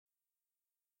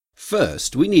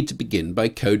First, we need to begin by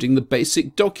coding the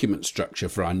basic document structure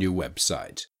for our new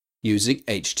website, using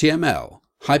HTML,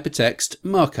 Hypertext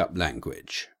Markup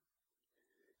Language.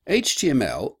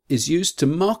 HTML is used to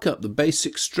mark up the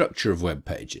basic structure of web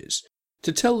pages,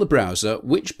 to tell the browser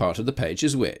which part of the page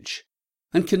is which,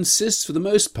 and consists for the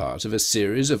most part of a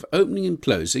series of opening and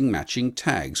closing matching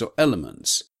tags or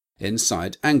elements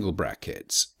inside angle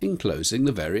brackets, enclosing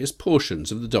the various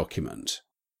portions of the document.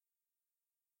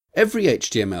 Every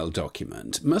HTML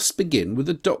document must begin with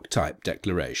a doctype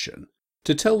declaration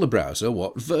to tell the browser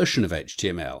what version of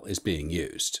HTML is being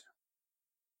used.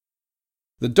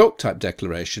 The doctype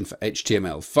declaration for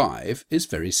HTML5 is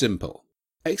very simple.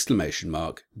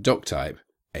 !doctype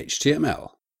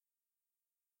HTML.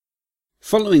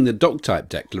 Following the doctype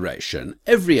declaration,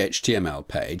 every HTML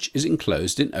page is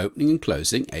enclosed in opening and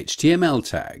closing HTML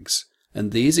tags,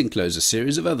 and these enclose a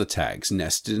series of other tags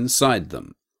nested inside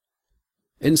them.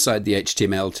 Inside the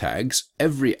HTML tags,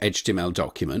 every HTML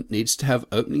document needs to have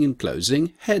opening and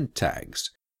closing head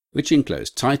tags, which enclose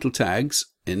title tags.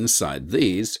 Inside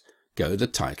these go the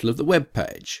title of the web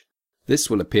page. This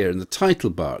will appear in the title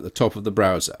bar at the top of the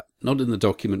browser, not in the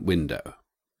document window.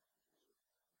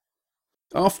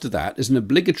 After that is an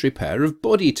obligatory pair of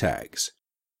body tags,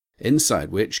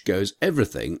 inside which goes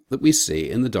everything that we see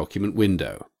in the document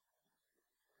window.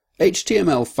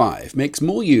 HTML5 makes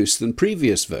more use than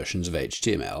previous versions of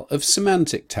HTML of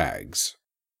semantic tags.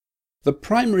 The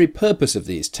primary purpose of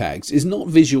these tags is not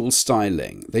visual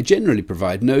styling. They generally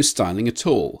provide no styling at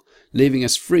all, leaving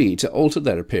us free to alter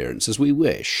their appearance as we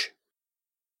wish.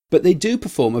 But they do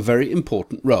perform a very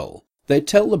important role. They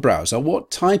tell the browser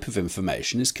what type of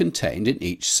information is contained in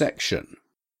each section.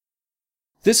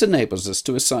 This enables us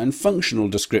to assign functional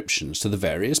descriptions to the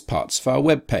various parts of our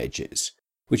web pages,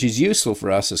 which is useful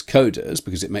for us as coders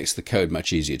because it makes the code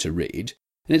much easier to read,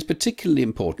 and it's particularly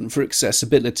important for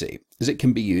accessibility, as it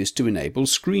can be used to enable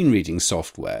screen reading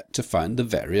software to find the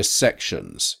various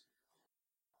sections,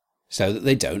 so that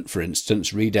they don't, for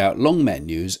instance, read out long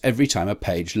menus every time a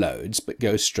page loads, but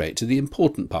go straight to the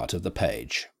important part of the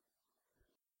page.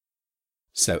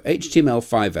 So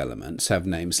HTML5 elements have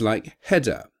names like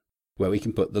header, where we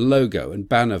can put the logo and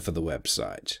banner for the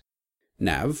website,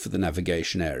 nav for the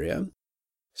navigation area,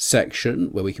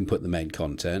 section, where we can put the main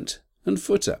content, and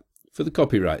footer for the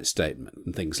copyright statement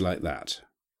and things like that.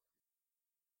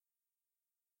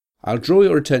 I'll draw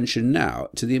your attention now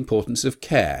to the importance of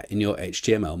care in your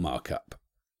HTML markup.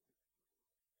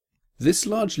 This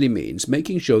largely means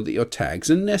making sure that your tags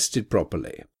are nested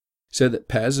properly, so that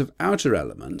pairs of outer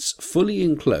elements fully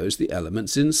enclose the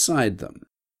elements inside them.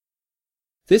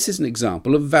 This is an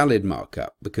example of valid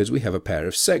markup because we have a pair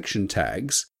of section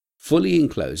tags fully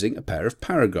enclosing a pair of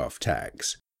paragraph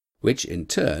tags, which in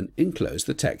turn enclose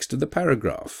the text of the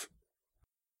paragraph.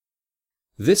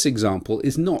 This example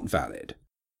is not valid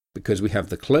because we have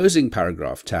the closing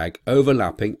paragraph tag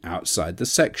overlapping outside the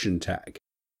section tag,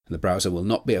 and the browser will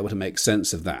not be able to make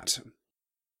sense of that.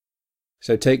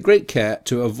 So take great care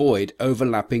to avoid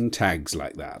overlapping tags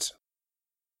like that.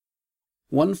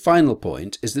 One final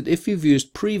point is that if you've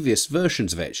used previous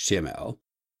versions of HTML,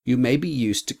 you may be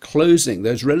used to closing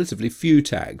those relatively few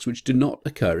tags which do not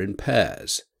occur in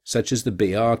pairs, such as the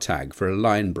BR tag for a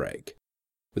line break,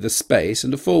 with a space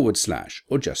and a forward slash,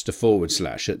 or just a forward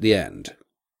slash at the end.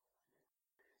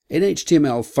 In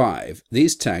HTML5,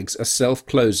 these tags are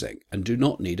self-closing and do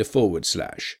not need a forward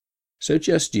slash, so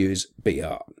just use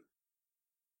BR.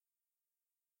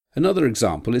 Another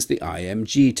example is the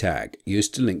IMG tag,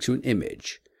 used to link to an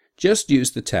image. Just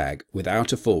use the tag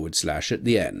without a forward slash at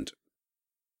the end.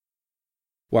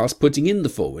 Whilst putting in the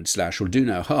forward slash will do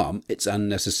no harm, it's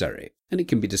unnecessary, and it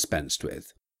can be dispensed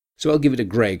with. So I'll give it a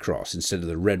grey cross instead of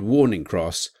the red warning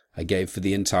cross I gave for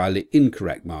the entirely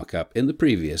incorrect markup in the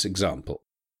previous example.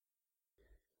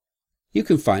 You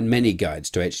can find many guides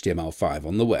to HTML5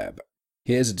 on the web.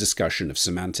 Here's a discussion of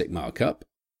semantic markup,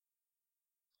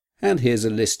 and here's a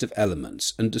list of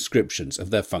elements and descriptions of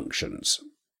their functions.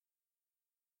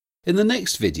 In the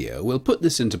next video, we'll put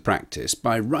this into practice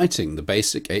by writing the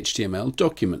basic HTML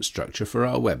document structure for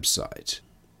our website.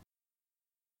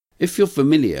 If you're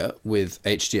familiar with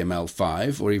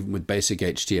HTML5 or even with basic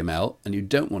HTML and you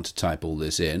don't want to type all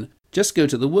this in, just go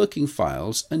to the working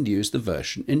files and use the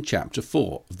version in chapter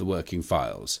 4 of the working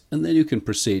files, and then you can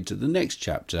proceed to the next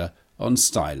chapter on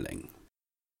styling.